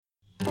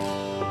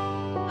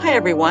Hi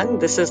everyone,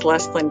 this is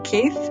Leslyn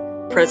Keith,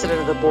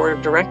 President of the Board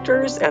of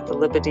Directors at the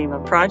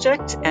Lipedema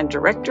Project and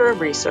Director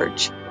of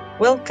Research.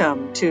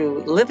 Welcome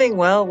to Living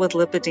Well with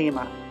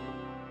Lipedema.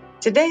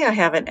 Today I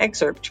have an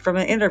excerpt from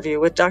an interview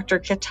with Dr.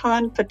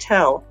 Ketal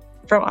Patel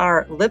from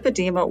our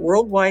Lipedema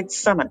Worldwide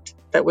Summit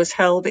that was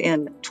held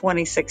in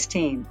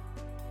 2016.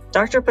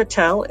 Dr.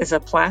 Patel is a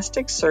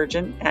plastic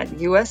surgeon at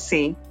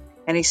USC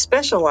and he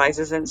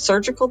specializes in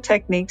surgical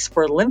techniques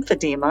for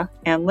lymphedema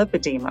and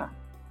lipedema.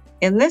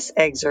 In this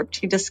excerpt,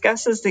 he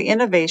discusses the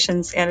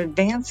innovations and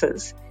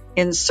advances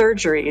in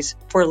surgeries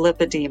for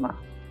lipedema.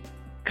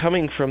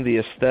 Coming from the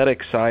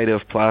aesthetic side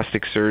of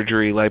plastic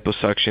surgery,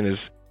 liposuction is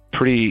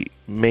pretty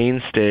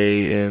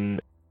mainstay in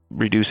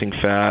reducing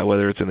fat,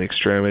 whether it's in the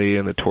extremity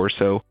and the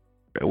torso,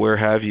 where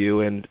have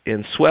you. And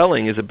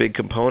swelling is a big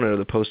component of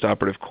the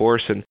postoperative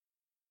course. And,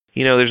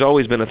 there's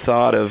always been a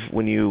thought of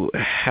when you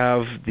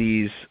have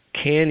these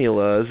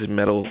cannulas,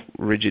 metal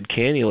rigid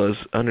cannulas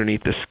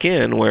underneath the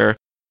skin where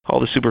all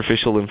the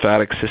superficial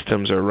lymphatic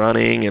systems are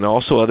running and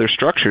also other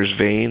structures,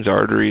 veins,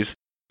 arteries,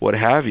 what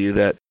have you,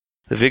 that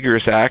the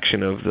vigorous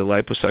action of the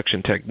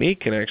liposuction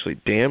technique can actually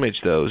damage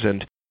those.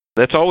 And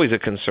that's always a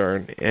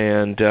concern.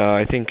 And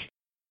I think,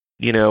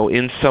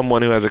 in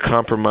someone who has a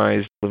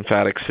compromised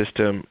lymphatic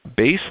system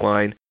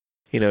baseline,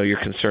 your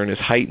concern is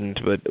heightened.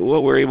 But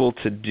what we're able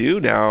to do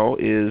now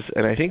is,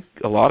 and I think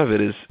a lot of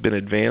it has been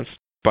advanced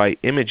by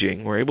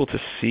imaging, we're able to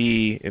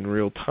see in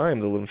real time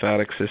the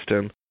lymphatic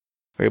system.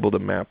 We're able to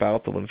map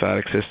out the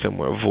lymphatic system,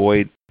 we'll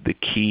avoid the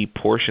key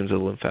portions of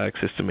the lymphatic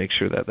system, make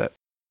sure that that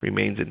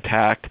remains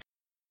intact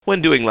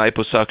when doing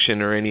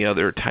liposuction or any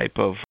other type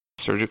of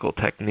surgical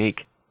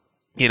technique.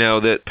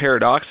 The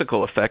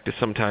paradoxical effect is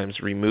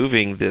sometimes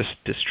removing this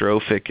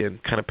dystrophic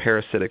and kind of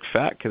parasitic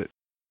fat can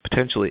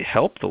potentially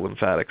help the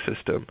lymphatic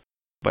system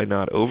by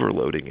not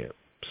overloading it.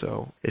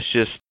 So it's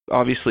just,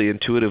 obviously,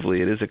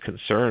 intuitively, it is a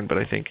concern, but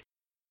I think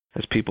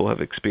as people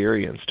have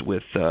experienced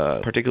with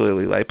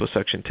particularly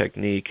liposuction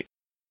technique,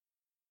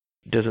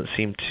 doesn't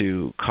seem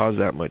to cause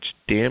that much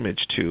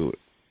damage to,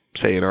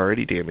 say, an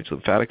already damaged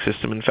lymphatic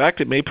system. In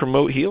fact, it may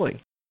promote healing.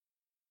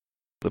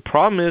 The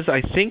problem is,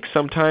 I think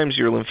sometimes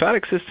your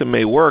lymphatic system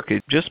may work.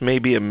 It just may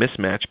be a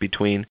mismatch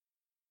between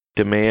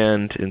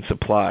demand and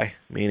supply,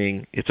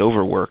 meaning it's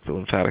overworked. The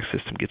lymphatic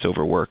system gets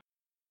overworked.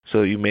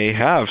 So you may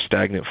have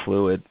stagnant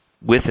fluid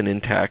with an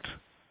intact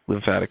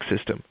lymphatic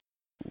system.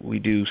 We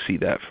do see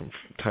that from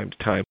time to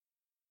time.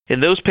 In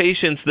those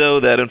patients,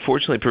 though, that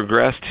unfortunately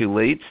progress to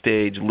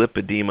late-stage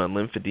lipedema and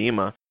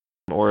lymphedema,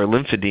 or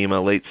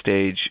lymphedema late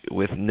stage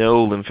with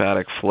no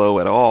lymphatic flow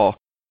at all,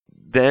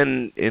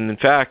 then, in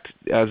fact,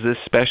 as this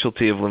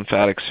specialty of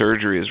lymphatic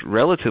surgery is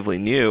relatively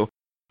new,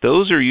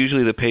 those are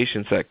usually the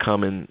patients that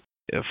come in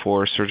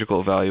for surgical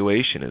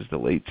evaluation as the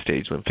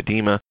late-stage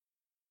lymphedema,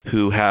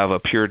 who have a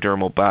pure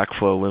dermal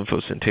backflow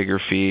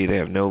lymphoscintigraphy, they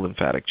have no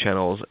lymphatic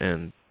channels,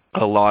 and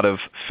a lot of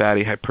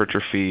fatty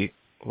hypertrophy,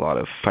 a lot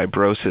of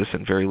fibrosis,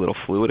 and very little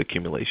fluid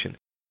accumulation.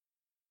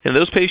 In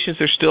those patients,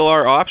 there still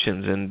are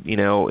options. And,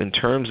 in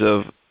terms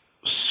of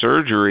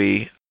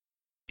surgery,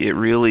 it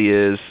really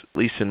is, at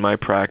least in my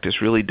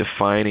practice, really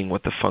defining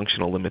what the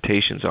functional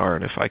limitations are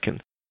and if I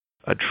can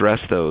address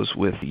those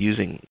with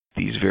using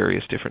these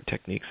various different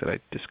techniques that I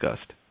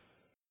discussed.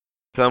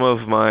 Some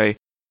of my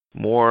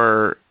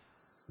more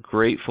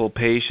grateful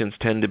patients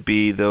tend to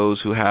be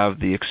those who have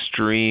the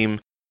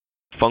extreme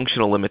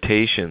functional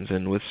limitations,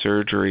 and with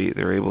surgery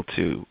they're able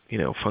to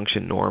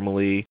function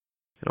normally,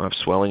 have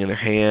swelling in their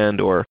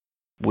hand, or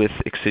with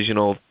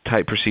excisional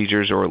type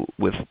procedures or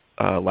with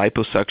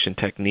liposuction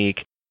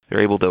technique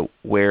they're able to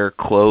wear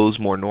clothes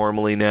more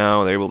normally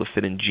now. They're able to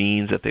fit in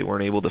jeans that they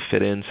weren't able to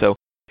fit in. So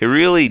it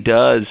really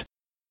does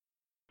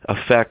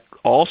affect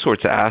all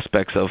sorts of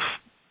aspects of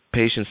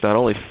patients, not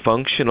only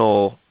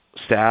functional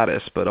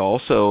status, but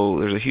also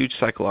there's a huge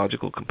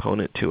psychological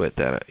component to it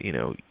that,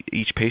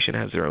 each patient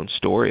has their own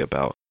story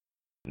about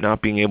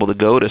not being able to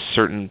go to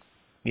certain,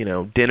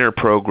 dinner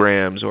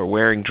programs, or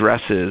wearing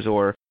dresses,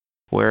 or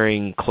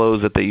wearing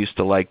clothes that they used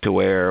to like to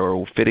wear,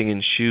 or fitting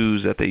in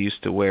shoes that they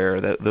used to wear,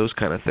 those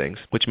kind of things,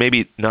 which may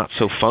be not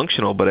so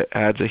functional, but it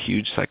adds a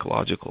huge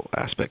psychological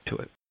aspect to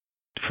it.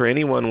 For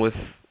anyone with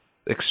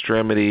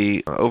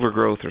extremity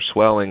overgrowth or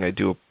swelling, I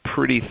do a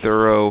pretty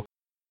thorough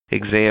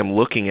exam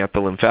looking at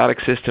the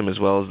lymphatic system as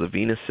well as the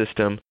venous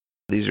system.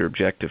 These are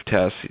objective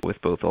tests with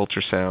both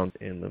ultrasound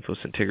and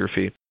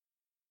lymphoscintigraphy.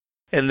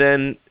 And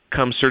then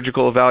comes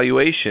surgical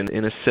evaluation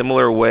in a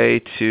similar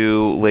way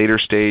to later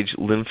stage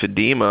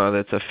lymphedema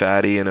that's a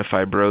fatty and a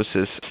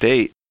fibrosis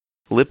state.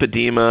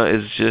 Lipedema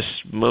is just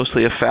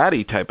mostly a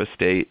fatty type of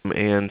state,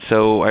 and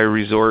so I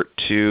resort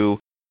to,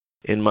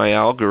 in my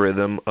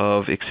algorithm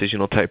of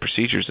excisional type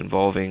procedures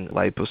involving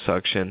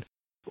liposuction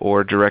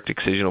or direct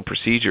excisional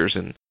procedures.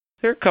 And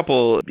there are a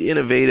couple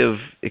innovative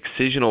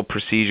excisional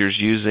procedures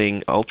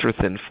using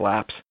ultra-thin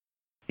flaps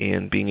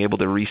and being able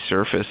to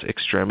resurface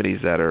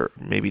extremities that are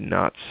maybe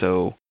not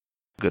so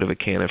good of a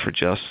candidate for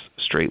just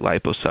straight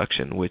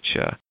liposuction, which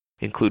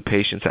include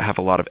patients that have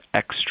a lot of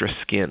extra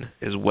skin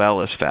as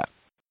well as fat.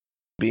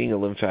 being a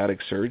lymphatic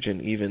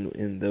surgeon, even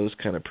in those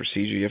kind of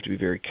procedures, you have to be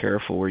very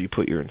careful where you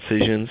put your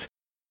incisions.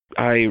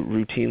 I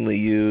routinely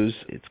use,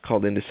 it's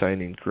called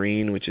indocyanine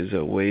green, which is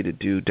a way to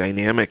do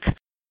dynamic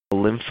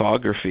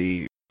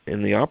lymphography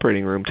in the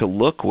operating room to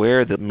look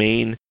where the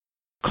main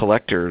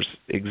collectors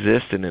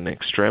exist in an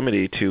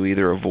extremity to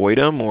either avoid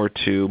them or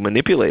to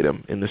manipulate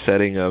them in the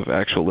setting of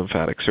actual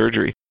lymphatic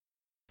surgery.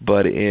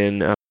 But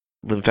in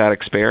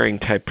lymphatic sparing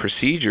type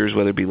procedures,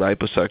 whether it be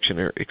liposuction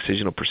or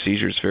excisional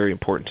procedures, it's very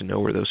important to know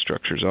where those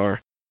structures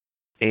are.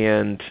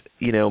 And,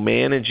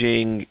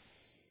 managing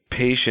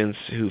patients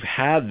who've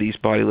had these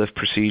body lift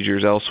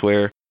procedures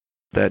elsewhere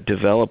that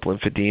develop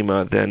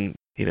lymphedema, then,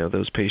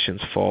 those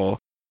patients fall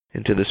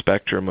into the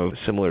spectrum of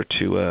similar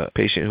to a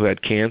patient who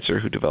had cancer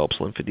who develops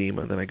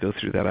lymphedema. Then I go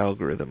through that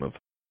algorithm of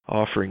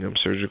offering them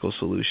surgical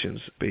solutions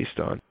based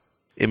on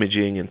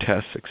imaging and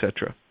tests,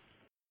 etc.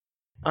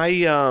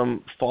 I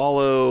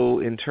follow,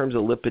 in terms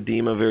of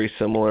lipedema, very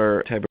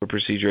similar type of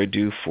procedure I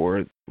do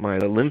for my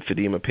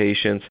lymphedema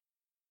patients,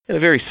 and a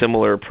very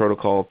similar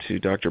protocol to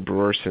Dr.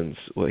 Brorson's,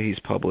 what he's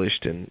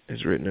published and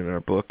has written in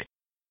our book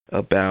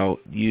about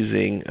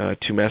using a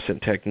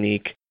tumescent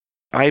technique.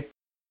 I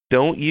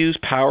don't use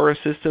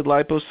power-assisted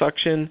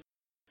liposuction.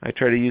 I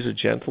try to use a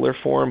gentler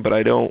form, but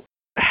I don't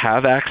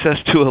have access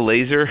to a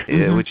laser,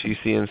 which you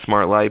see in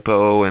Smart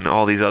Lipo and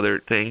all these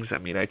other things.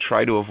 I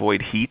try to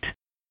avoid heat.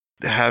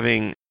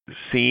 Having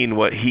seen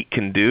what heat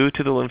can do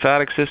to the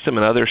lymphatic system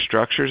and other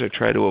structures, I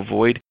try to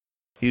avoid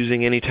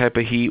using any type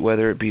of heat,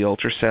 whether it be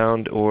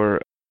ultrasound or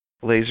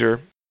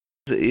laser.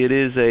 It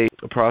is a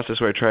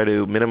process where I try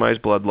to minimize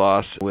blood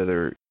loss,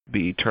 whether it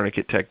be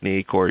tourniquet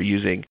technique or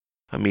using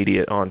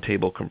immediate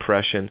on-table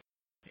compression.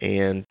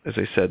 And as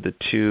I said, the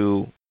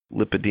two,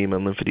 lipedema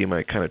and lymphedema,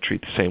 I kind of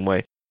treat the same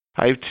way.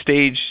 I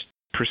stage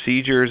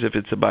procedures. If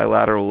it's a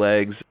bilateral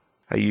legs,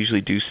 I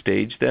usually do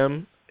stage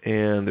them.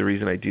 And the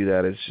reason I do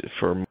that is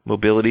for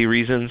mobility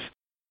reasons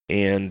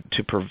and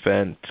to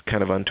prevent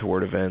kind of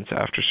untoward events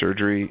after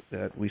surgery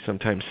that we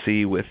sometimes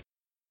see with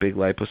big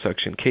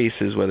liposuction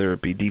cases, whether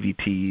it be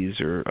DVTs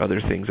or other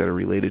things that are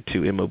related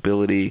to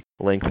immobility,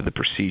 length of the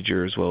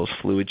procedure, as well as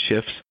fluid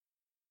shifts.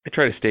 I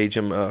try to stage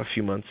them a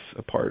few months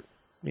apart,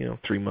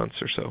 3 months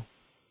or so.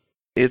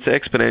 It's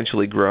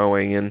exponentially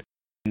growing, and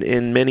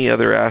in many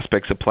other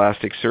aspects of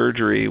plastic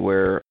surgery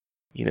where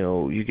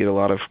you get a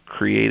lot of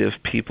creative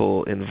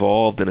people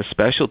involved in a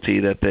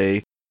specialty that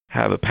they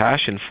have a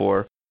passion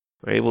for.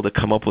 We're able to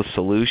come up with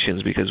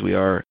solutions because we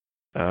are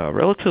a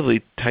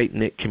relatively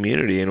tight-knit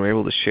community, and we're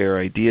able to share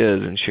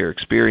ideas and share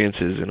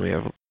experiences, and we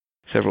have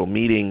several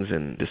meetings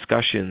and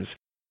discussions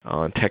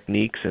on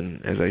techniques.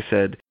 And as I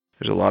said,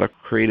 there's a lot of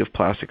creative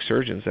plastic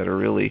surgeons that are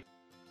really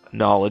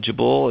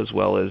knowledgeable as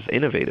well as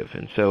innovative.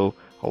 And so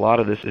a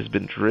lot of this has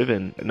been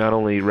driven, not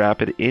only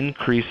rapid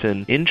increase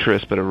in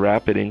interest, but a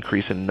rapid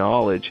increase in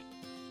knowledge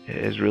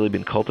has really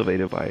been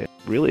cultivated by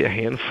really a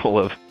handful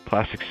of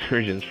plastic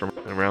surgeons from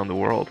around the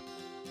world.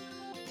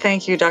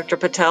 Thank you, Dr.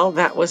 Patel.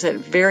 That was a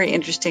very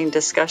interesting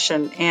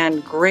discussion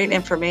and great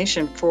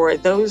information for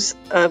those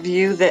of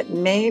you that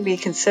may be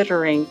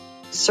considering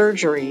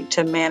surgery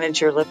to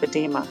manage your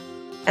lipedema.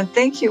 And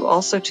thank you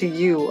also to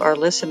you, our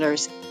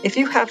listeners. If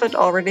you haven't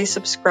already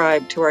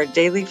subscribed to our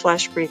daily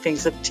flash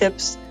briefings of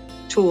tips,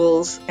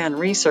 tools, and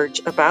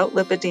research about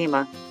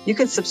lipedema, you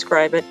can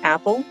subscribe at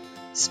Apple,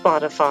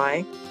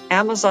 Spotify,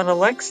 Amazon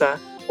Alexa,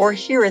 or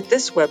here at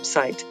this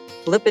website,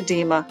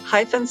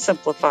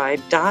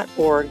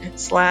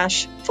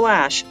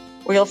 lipedema-simplified.org/flash,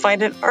 where you'll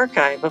find an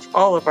archive of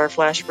all of our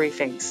flash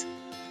briefings.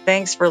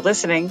 Thanks for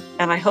listening,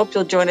 and I hope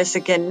you'll join us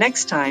again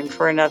next time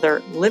for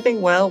another Living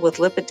Well with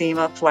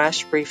Lipedema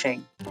flash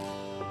briefing.